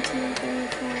 1, 2, 3,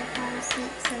 4, 5, 6,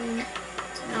 7.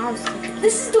 I'll just take it.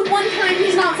 This is the one time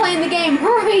he's not playing the game.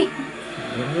 Hurry. Go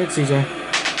ahead, CJ.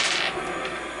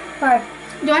 5.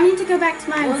 Do I need to go back to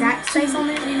my exact space on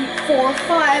it? 4,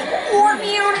 5. Let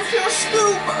me out of your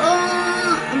scoop.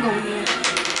 I'm going here.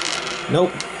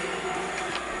 Nope.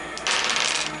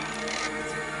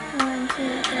 1,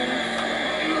 2, 3.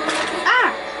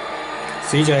 Ah!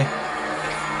 CJ.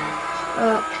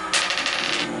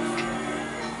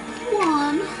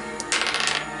 1.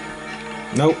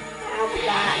 Nope.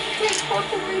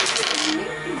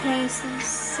 Okay, so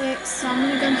 6. So I'm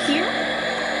gonna go here.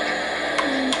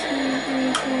 1, 2,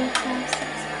 3, 4, 5, 6.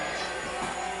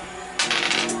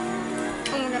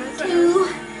 Oh my god, 2.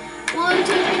 1, 2,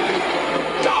 3.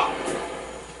 Stop!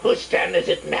 Whose turn is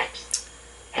it next?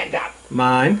 Hand up.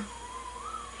 Mine.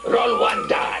 Roll 1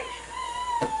 die.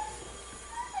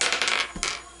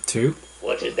 2.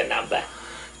 What is the number?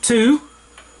 2.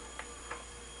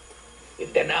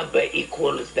 If the number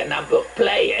equals the number of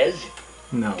players,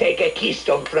 No. take a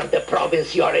keystone from the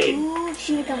province you're in. Oh,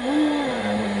 shit, I got one more.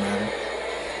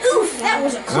 Oof, that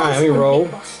was a close All right, let me one, roll.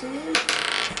 Big Buster.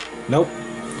 Nope.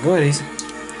 Go ahead, Issa.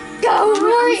 Go,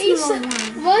 Rory, I'm Issa. still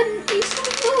One, Issa,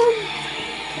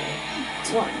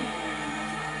 one.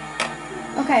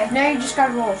 1. Okay, now you just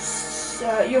gotta roll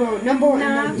your number No, and I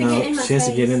have then to get in No, my she has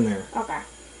to get face. in there. Okay.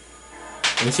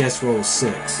 And she has to roll a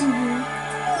 6.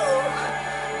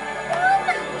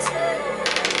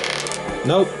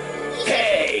 Nope.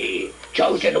 Hey,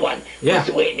 chosen one. Yeah.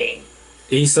 Who's winning?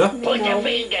 Issa. Point your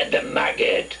finger at the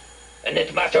maggot, and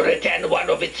it must return one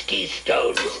of its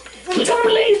keystones to the telling you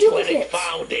place to where do it it.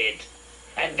 found it,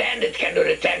 and then it can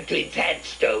return to its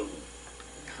headstone.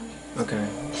 Okay.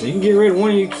 So you can get rid of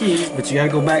one of your keys, but you got to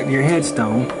go back to your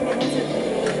headstone.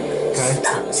 Okay.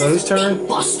 So whose turn?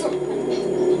 Buster.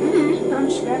 I'm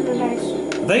just grabbing the dice.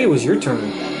 I think it was your turn.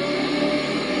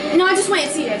 No, I just went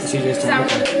and see this. CJ's turn.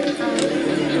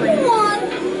 Okay.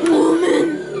 1. Woman.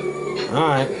 All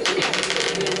right.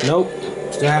 Nope.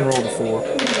 Still haven't rolled a 4.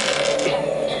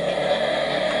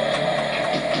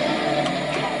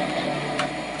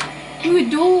 Ooh,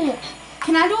 duel.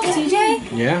 Can I duel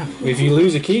CJ? Yeah. If you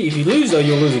lose a key, if you lose though,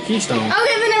 you'll lose a keystone.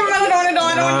 Okay, then never mind. I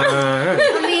don't. Alright.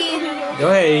 I mean, Go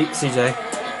ahead, CJ.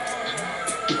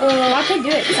 I could do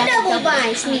it. 'cause I can Double double.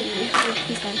 by sweetie.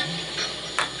 He's fine.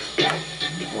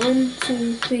 1,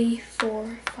 2, 3, 4,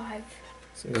 5,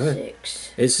 Go ahead. 6.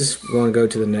 It's just going to go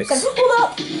to the next. Hold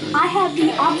up. I have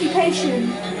the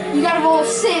occupation. You gotta roll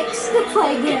 6 to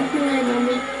play again.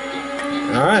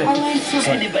 All right.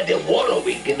 Anybody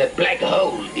wallowing in a black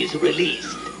hole is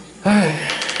released. All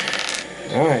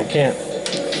right. Can't.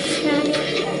 Can I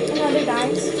get another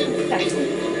dice? Dice.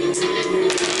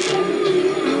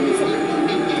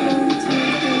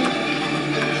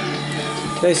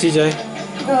 Hey, CJ.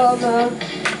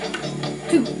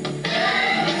 2.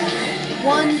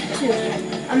 1, 2.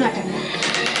 I'm not gonna.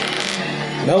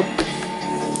 Nope.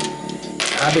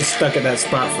 I've been stuck at that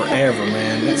spot forever,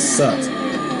 man. That sucks.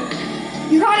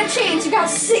 You got a chance. You got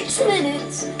 6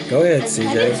 minutes. Go ahead,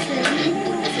 CJ.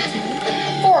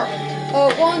 4.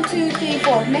 1, 2, 3,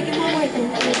 4. Making my way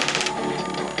through.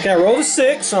 Okay, I rolled a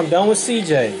 6, so I'm done with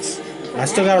CJ's. I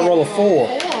still got to roll a 4.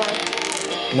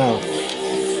 No.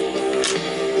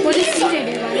 What did CJ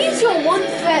do? He's your one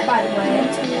threat, by the way.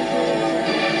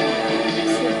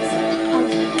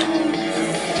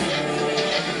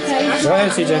 Go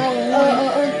ahead, CJ.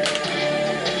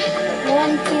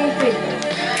 1, 2,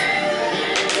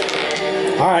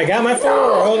 3. All right, got my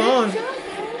 4. Hold on.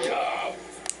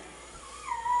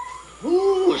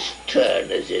 Whose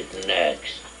turn is it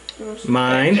next?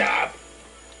 Mine. Job.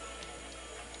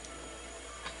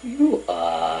 You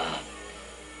are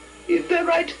in the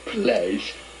right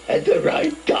place at the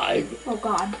right time. Oh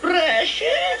God.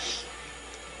 Precious.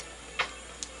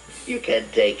 You can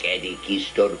take any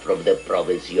keystone from the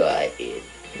province you are in.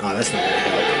 Oh, that's not gonna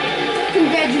help.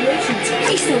 Congratulations.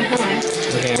 Keystone time.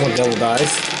 Okay, I'm gonna double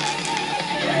dice.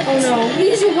 Oh no.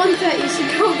 He's your one threat. You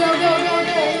should go, go, go, go,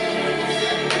 go.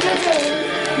 Go, go.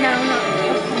 No, no.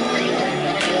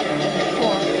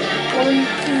 4. 1,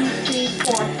 2, 3,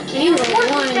 4. You were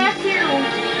one. Back here.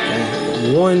 Okay.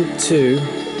 1, 2,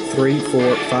 3,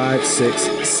 4, 5, 6,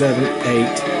 7,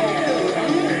 8,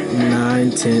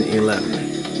 9, 10,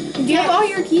 11. Do you have all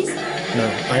your keys? No,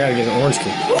 I gotta get an orange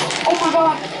key. Oh my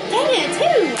god. Dang it, 2.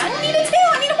 I don't need a 2.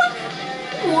 I need a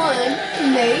 1.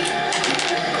 1. Nate.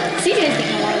 CJ's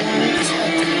getting a lot of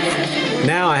ones.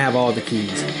 Now I have all the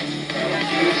keys.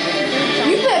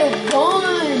 You better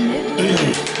run.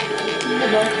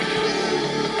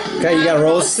 Okay, you gotta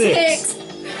roll a 6.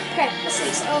 Okay, a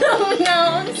 6. Oh. Oh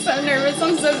no, I'm so nervous.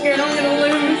 I'm so scared I'm gonna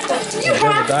lose. You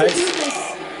Double have to dice. do this.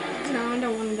 No, I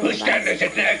don't want to go. Whose turn is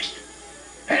it next?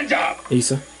 Hands up!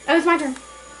 Issa. Oh, it's my turn.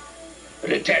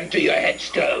 Return to your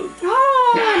headstone.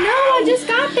 Oh, no, I just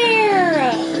got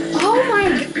there. Oh my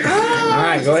god.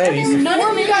 Alright, go ahead, Issa. None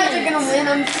of you guys are gonna win.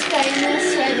 I'm just saying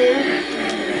this right there.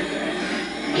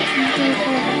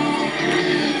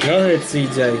 Go ahead,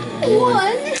 CJ. 1.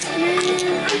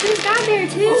 I just got there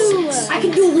too. I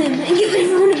can duel him and get rid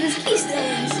of one of his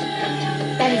keystones.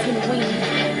 That is gonna win.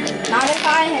 Not if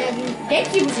I have you. That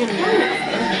key was gonna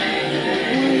win.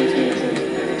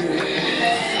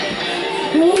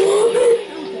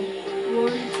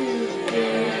 1, 2,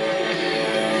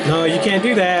 3. No, you can't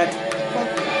do that.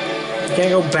 You can't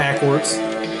go backwards in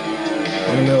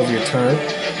the middle of your turn.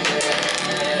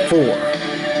 4. What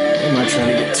am I trying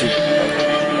to get to?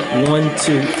 1,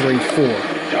 2, 3, 4.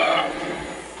 Stop.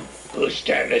 Whose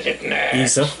turn is it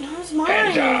next? Issa. That was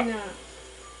Hands up. mine.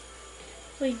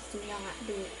 Please do not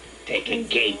do it. Take a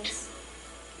gate.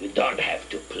 You don't have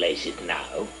to place it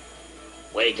now.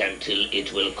 Wait until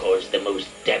it will cause the most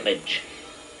damage.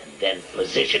 And then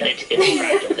position it in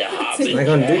front of the harbinger. I'm not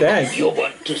gonna do that. You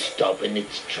want to stop in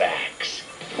its tracks.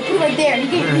 Put it right there. You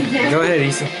get it. Go ahead,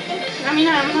 Issa. I mean,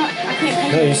 I'm not. I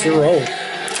can't. No, you should roll.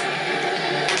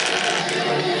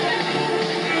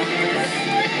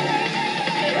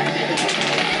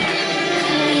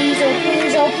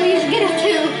 Please get a 2.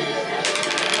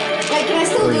 Wait, can I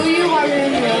still do you while you're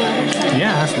in the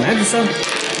Yeah, I imagine so.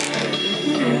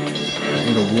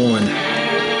 And a 1.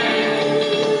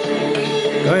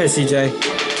 Go ahead, CJ.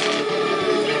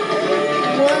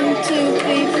 1, 2,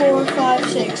 3, 4, 5,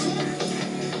 6.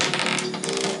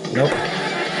 Nope.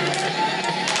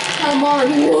 Come on,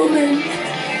 woman. 1, 2,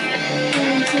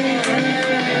 3, 4,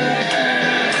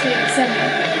 5, 6, 7.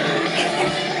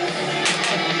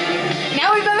 Now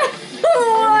we better. Oh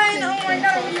my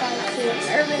god, I'm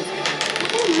nervous.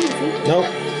 Nope.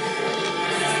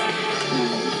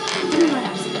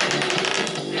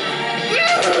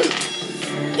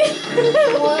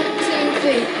 1, 2,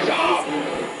 3. Stop.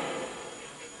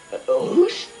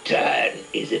 Whose turn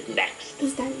is it next?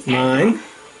 Mine.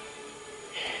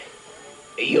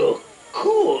 You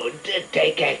could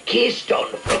take a keystone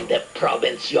from the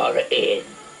province you're in.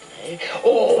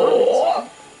 Or,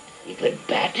 even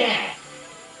better,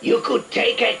 you could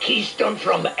take a keystone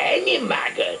from any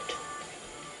maggot.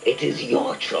 It is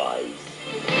your choice.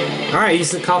 Alright,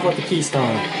 Issa, cough up the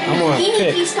keystone. I'm gonna Any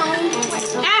pick. keystone.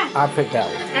 Ah! I picked that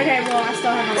one. Okay, well, I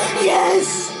still have a lot.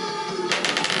 Yes.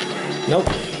 Nope.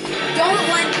 Don't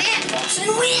let that person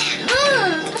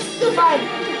win.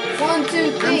 5. 1,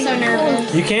 2, 3. I'm so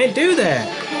nervous. You can't do that.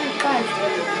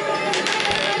 5.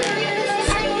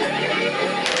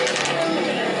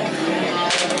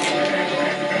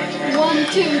 1,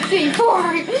 2, 3, 4.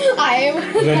 I am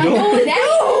gonna do it? going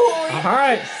down.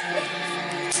 Alright.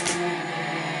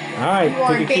 Alright, You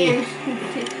are pick a key. banned.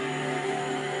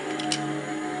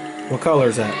 What color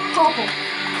is that? Purple.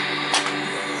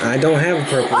 I don't have a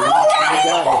purple. Oh, You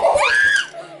got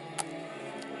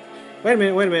it. Wait a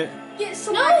minute. Get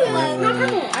some No, white it's blood. not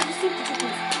purple. I just took the chicken.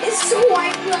 It's some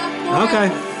white blood. Okay.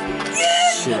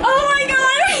 Shit. Oh my god!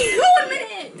 1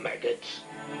 minute! Maggots.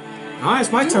 Alright,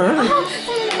 it's my turn.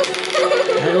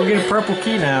 I go get a purple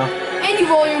key now. And you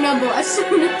roll your number as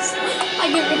soon as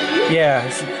I get rid of you. Yeah.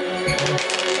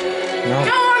 No. Oh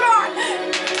my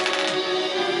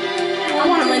I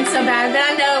want to win so bad, but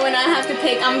I know when I have to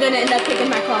pick, I'm gonna end up picking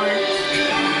my card.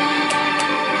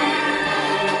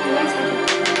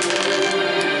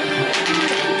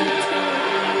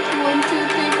 One, two,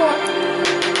 three, 4.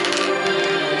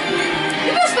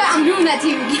 You just bet I'm doing that to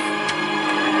you again.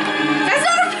 That's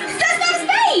not a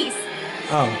space!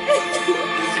 Oh.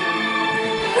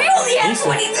 We only have Issa.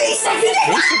 23 seconds.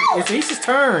 It's Issa's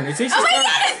turn. It's Issa's Oh my turn.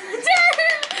 god! It's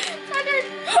my turn!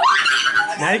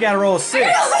 Now you gotta roll a 6. 1.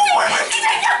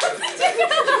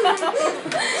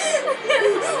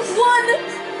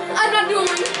 I'm not doing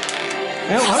one.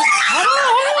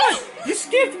 Hold on. You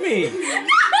skipped me.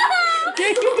 Yeah,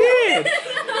 you did.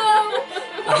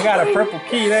 I got a purple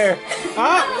key there. So I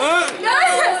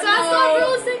still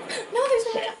roll 6. No, there's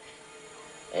no.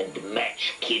 And match,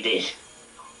 kiddies.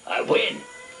 I win.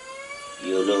 You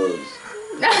you lose.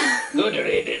 Good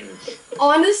riddance.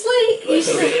 Honestly, It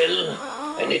was real,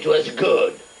 and it was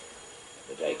good.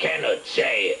 But I cannot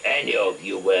say any of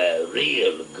you were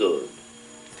real good.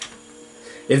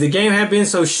 If the game had been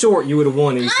so short, you would have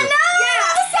won, Issa. I know!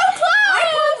 So close!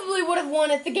 I probably would have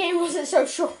won if the game wasn't so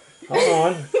short. Hold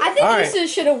on. I think All right. Issa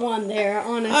should have won there,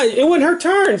 honestly. It wasn't her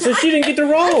turn, so she didn't get to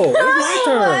roll. It was my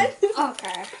turn.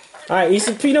 Okay. All right,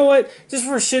 Issa, you know what? Just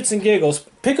for shits and giggles,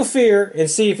 pick a fear and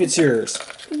see if it's yours.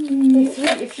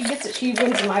 If she gets it, she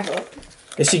wins in my book.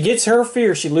 If she gets her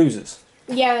fear, she loses.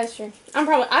 Yeah, that's true.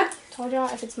 I told y'all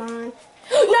if it's mine. No,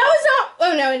 it's not.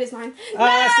 Oh, no, it is mine.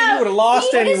 No! See, you would have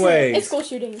lost What is it? anyways. It's school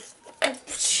shootings.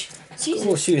 Jesus.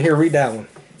 Well, shoot, here, read that one.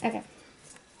 Okay.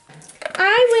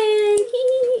 I win.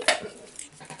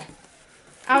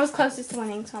 I was closest to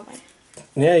winning, so I win.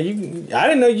 Yeah, I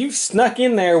didn't know you snuck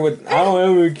in there with, I don't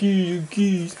know,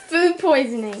 keys. Food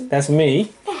poisoning. That's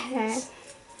me.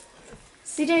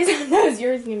 CJ knows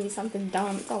yours is going to be something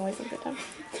dumb. It's always something dumb.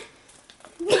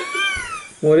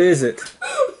 What is it?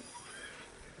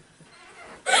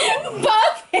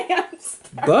 Buff hamsters.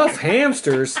 Buff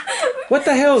hamsters? What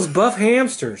the hell is buff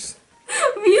hamsters?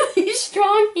 Really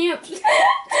strong hamsters.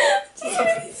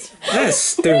 That's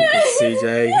stupid,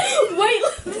 CJ.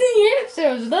 Weightlifting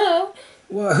hamsters, though.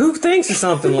 Well, who thinks of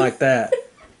something like that?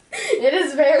 It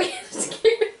is very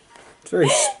scary. It's very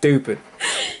stupid.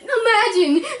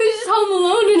 Imagine who's just home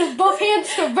alone and a buff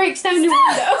hamster breaks down your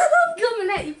window. Coming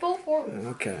at you full forward.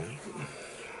 Okay.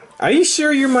 Are you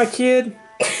sure you're my kid?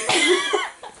 That's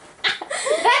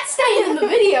staying in the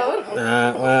video.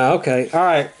 Well, okay. All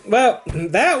right. Well,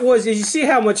 that was, you see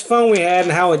how much fun we had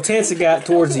and how intense it got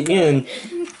towards the end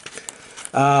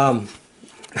of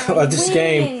this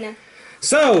game.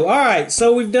 So, all right.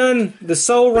 So we've done the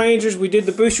Soul Rangers. We did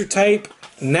the booster tape.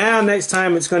 Now, next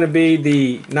time, it's going to be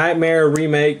the Nightmare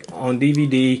remake on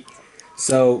DVD.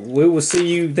 So we will see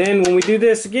you then when we do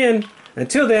this again.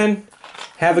 Until then,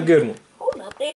 have a good one.